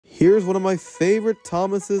Here's one of my favorite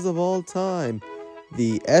Thomases of all time,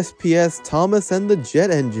 the SPS Thomas and the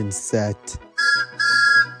Jet Engine set.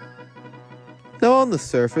 Now on the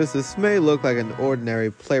surface, this may look like an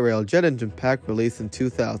ordinary Play-Rail jet engine pack released in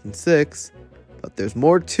 2006, but there's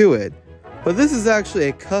more to it. But this is actually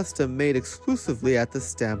a custom made exclusively at the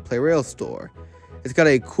Stamp Play-Rail store. It's got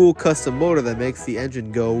a cool custom motor that makes the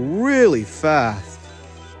engine go really fast.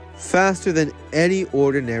 Faster than any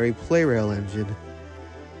ordinary Play-Rail engine.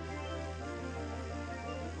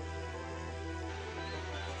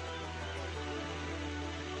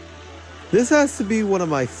 This has to be one of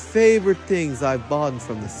my favorite things I've bought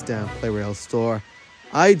from the Stamp Play-Rail store.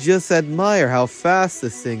 I just admire how fast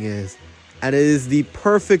this thing is, and it is the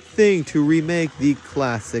perfect thing to remake the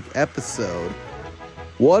classic episode.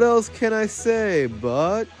 What else can I say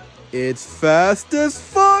but it's fast as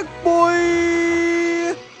fuck, boy!